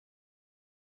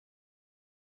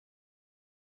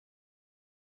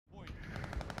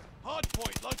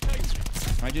Hardpoint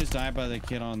located. I just died by the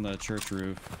kid on the church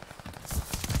roof.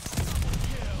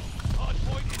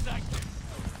 Hardpoint is active.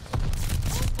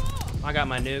 I got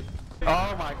my nuke.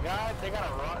 Oh my god, they got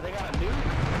a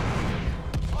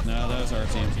nuke? No, that was our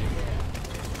team.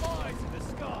 Spies in the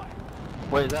sky.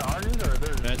 Wait, is that our nuke or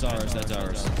theirs? That's ours, that's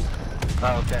ours.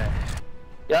 Oh, okay.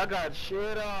 Y'all got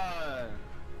shit on.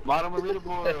 Bottom of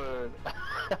leaderboard.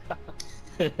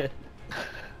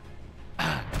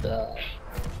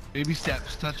 Baby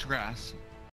steps, touch grass.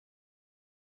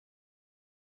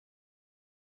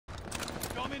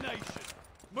 Domination.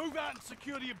 Move out and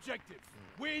secure the objective.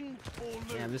 Win or lose.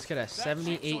 Damn, this kid has That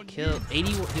 78 shit's on kills. you.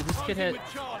 81. Dude, this kid had. With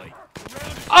Charlie. The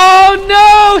round is Oh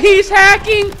no! He's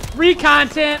hacking! Free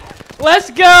content. Let's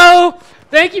go!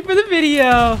 Thank you for the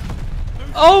video.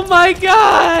 Oh my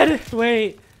god!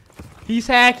 Wait. He's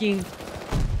hacking.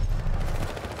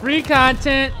 Free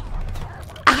content.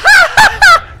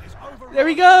 There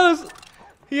he goes.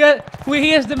 He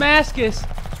has Damascus.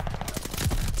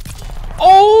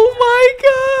 Oh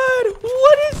my god!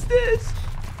 What is this?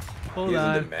 Hold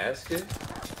on. Damascus?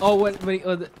 Oh, wait,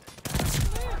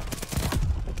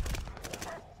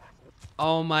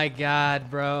 oh my god,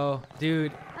 bro.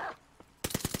 Dude.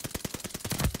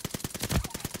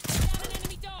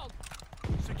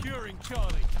 securing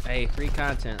Charlie. Hey, free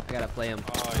content. I gotta play him.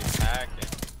 Oh, he's hacking.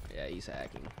 Yeah, he's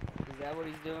hacking. Is that what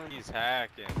he's doing? He's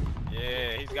hacking.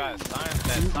 Yeah, he's got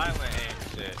silent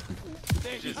aim shit.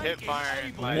 He's just hip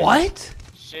firing like What?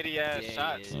 shitty ass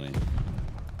shots.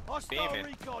 Hostile Beaming.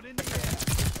 recon in the air.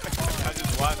 I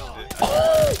just watched it.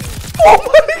 Oh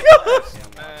my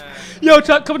god! Man. Yo,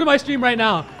 Chuck, come to my stream right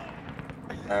now.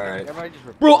 Alright. Everybody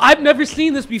just Bro, I've never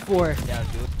seen this before. yeah,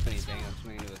 do anything. I'm just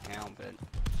making a new account, but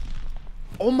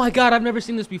Oh my god, I've never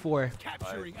seen this before.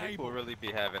 Capturing Like, people able. really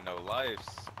be having no lives.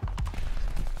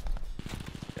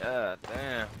 God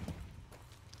damn.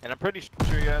 And I'm pretty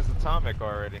sure he has atomic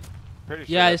already. Pretty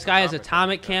sure Yeah, that's this guy has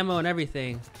atomic. atomic camo and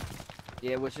everything.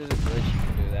 yeah, which is a glitch. You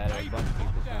can do that. A bunch of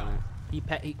people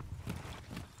doing it.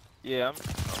 Yeah,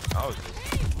 I was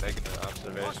just making an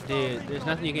observation. Dude, there's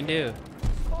nothing you can do.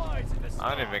 Spies in the I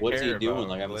sky. don't even What's care he doing? about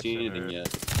Like, I haven't seen glitching anything or yet.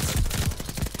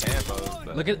 Camos,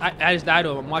 but Look at, I just died to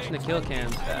him. I'm watching the kill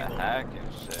cams. that hacking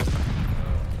shit.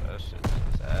 That shit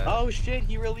is ass. Oh shit,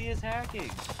 he really is hacking.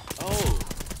 Oh.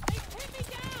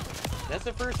 That's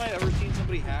the first time I've ever seen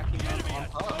somebody hacking on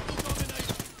pub.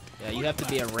 Yeah, you have to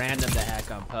be a random to hack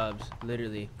on pubs.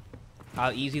 Literally.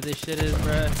 How easy this shit is,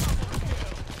 bruh.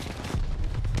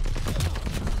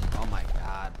 Oh my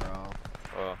god, bro.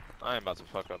 Well, I ain't about to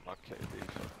fuck up my KD.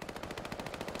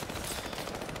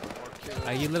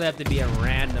 You literally have to be a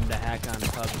random to hack on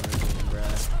pubs in this game,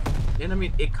 bruh. And I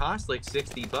mean, it costs like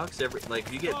 $60 every. Like,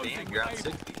 if you get banned, you're on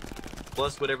 60.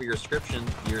 Plus whatever your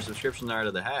subscriptions are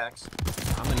to the hacks.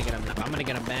 I'm gonna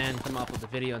get him banned, come up with the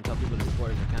video and tell people to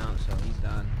report his account, so he's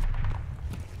done.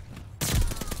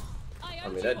 I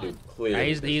mean, that dude Yeah, clearly.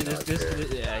 he's does not care.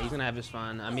 yeah, he's gonna have his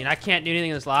fun. I mean, I can't do anything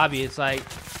in this lobby. It's like,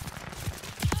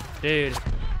 dude,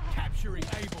 Capturing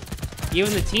able.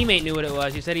 even the teammate knew what it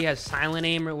was. He said he has silent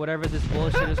aim or whatever this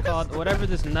bullshit is called, whatever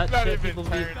this nut Not shit even people be.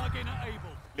 turned. Plug in at able.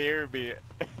 Near me.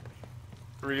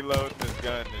 Reloading his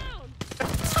gun.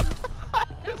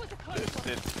 This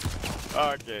shit.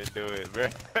 I can't do it, bro.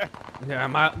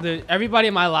 Yeah, everybody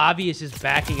in my lobby is just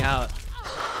backing out.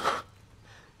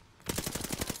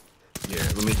 Yeah,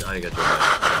 let me. I got your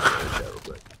chat real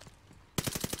quick.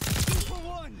 For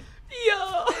one.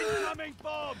 Yo! Incoming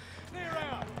bomb. Clear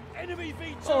out. Enemy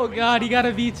V2. Oh god, he got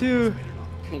a V2.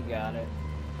 He got it.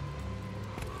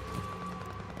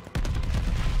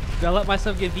 Did I let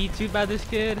myself get V2'd by this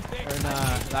kid? Or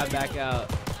nah, I back out.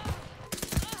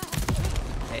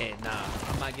 Hey, nah,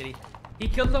 I'm not getting. He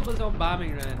killed himself with his own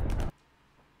bombing run.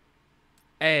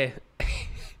 Hey.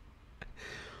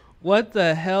 What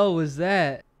the hell was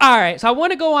that? Alright, so I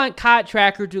want to go on COD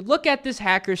Tracker to look at this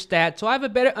hacker stat so I have a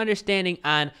better understanding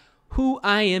on who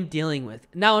I am dealing with.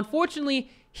 Now,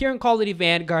 unfortunately, here in Call of Duty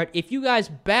Vanguard, if you guys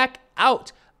back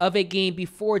out of a game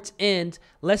before its end,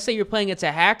 let's say you're playing against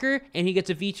a hacker and he gets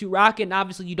a V2 rocket, and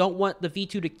obviously you don't want the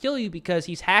V2 to kill you because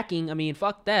he's hacking. I mean,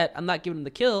 fuck that. I'm not giving him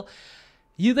the kill.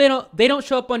 They don't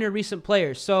show up on your recent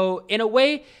players. So in a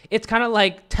way, it's kind of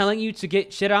like telling you to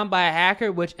get shit on by a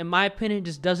hacker, which in my opinion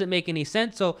just doesn't make any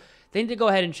sense. So they need to go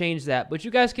ahead and change that. But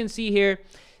you guys can see here,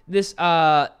 this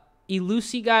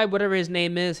Elusi guy, whatever his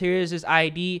name is, here is his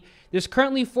ID. There's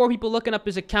currently 4 people looking up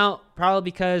his account,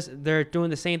 probably because they're doing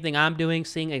the same thing I'm doing,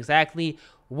 seeing exactly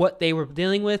what they were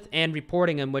dealing with and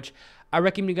reporting him, which I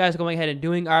recommend you guys going ahead and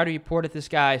doing. I already reported this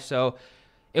guy, so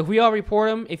if we all report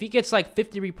him, if he gets like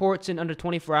 50 reports in under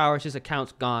 24 hours, his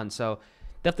account's gone. So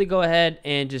definitely go ahead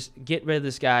and just get rid of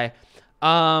this guy.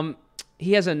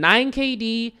 He has a 9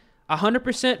 KD,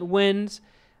 100% wins,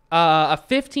 a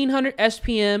 1500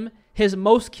 SPM. His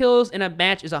most kills in a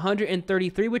match is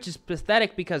 133, which is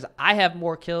pathetic because I have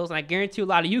more kills, and I guarantee a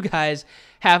lot of you guys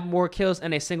have more kills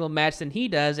in a single match than he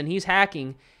does, and he's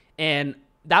hacking. And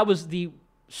that was the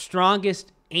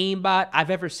strongest aimbot I've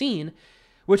ever seen,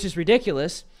 which is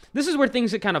ridiculous. This is where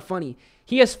things get kind of funny.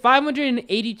 He has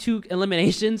 582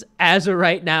 eliminations as of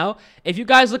right now. If you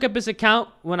guys look up his account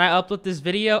when I upload this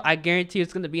video, I guarantee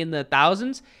it's going to be in the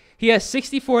thousands. He has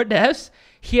 64 deaths.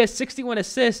 He has 61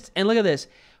 assists. And look at this.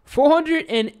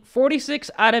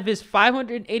 446 out of his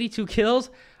 582 kills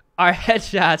are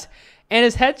headshots. And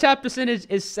his headshot percentage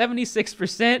is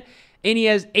 76%. And he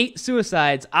has 8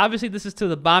 suicides. Obviously, this is to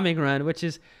the bombing run, which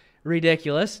is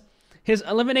ridiculous. His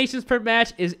eliminations per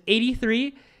match is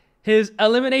 83. His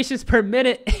eliminations per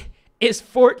minute is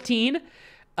 14.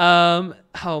 Oh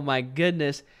my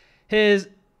goodness.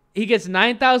 He gets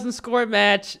 9,000 score a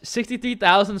match,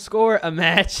 63,000 score a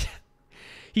match.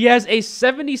 He has a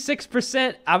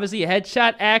 76%, obviously,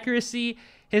 headshot accuracy.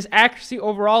 His accuracy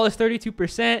overall is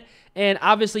 32%. And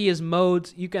obviously his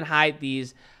modes, you can hide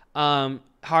these.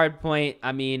 Hardpoint,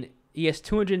 I mean, he has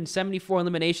 274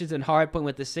 eliminations in hardpoint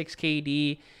with the 6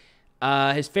 KD.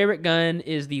 His favorite gun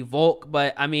is the Volk,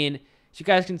 but I mean, as you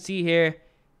guys can see here,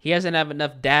 he doesn't have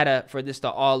enough data for this to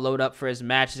all load up for his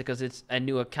matches because it's a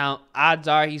new account. Odds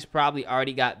are he's probably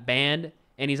already got banned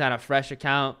and he's on a fresh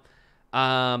account.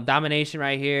 Domination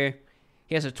right here.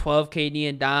 He has a 12 KD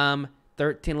in Dom,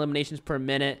 13 eliminations per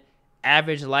minute.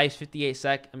 Average life 58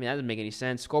 seconds. I mean, that doesn't make any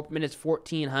sense. Score per minute is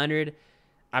 1,400.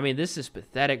 I mean, this is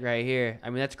pathetic right here. I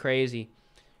mean, that's crazy.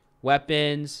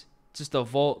 Weapons, just a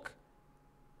Volk.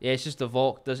 Yeah, it's just the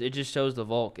Volk. It just shows the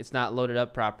Volk. It's not loaded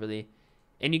up properly.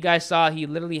 And you guys saw he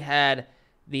literally had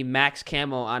the max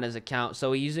camo on his account.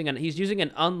 So he's using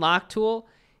an unlock tool,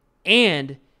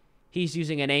 and he's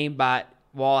using an aimbot,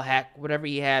 wall hack, whatever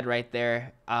he had right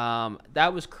there.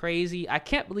 That was crazy. I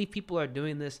can't believe people are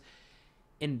doing this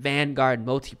in Vanguard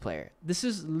multiplayer. This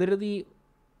is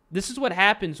what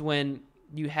happens when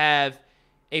you have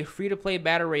a free-to-play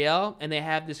battle royale and they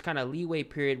have this kind of leeway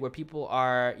period where people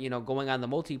are, going on the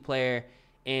multiplayer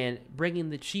and bringing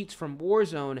the cheats from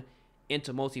Warzone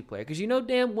into multiplayer. Because you know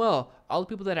damn well, all the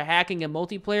people that are hacking in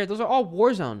multiplayer, those are all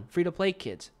Warzone free-to-play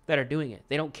kids that are doing it.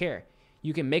 They don't care.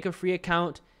 You can make a free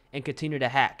account and continue to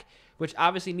hack, which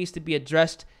obviously needs to be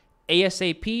addressed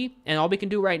ASAP. And all we can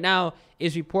do right now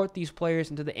is report these players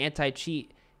until the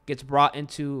anti-cheat gets brought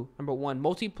into, number one,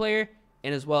 multiplayer,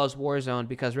 and as well as Warzone,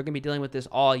 because we're going to be dealing with this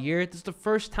all year. This is the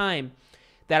first time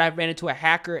that I've ran into a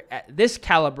hacker at this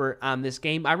caliber on this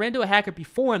game. I ran into a hacker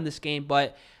before in this game,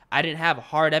 but I didn't have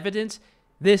hard evidence.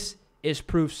 This is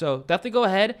proof. So definitely go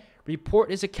ahead, report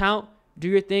his account, do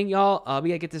your thing, y'all. We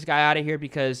got to get this guy out of here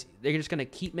because they're just going to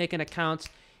keep making accounts,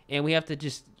 and we have to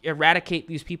just eradicate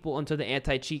these people until the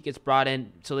anti-cheat gets brought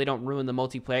in so they don't ruin the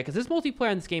multiplayer, because this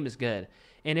multiplayer in this game is good,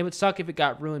 and it would suck if it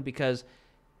got ruined because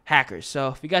hackers. So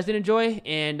if you guys did enjoy,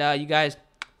 and you guys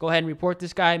go ahead and report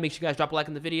this guy, make sure you guys drop a like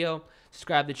on the video,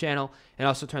 subscribe to the channel, and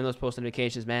also turn those post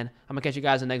notifications, man. I'm gonna catch you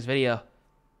guys in the next video.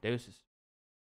 Deuces.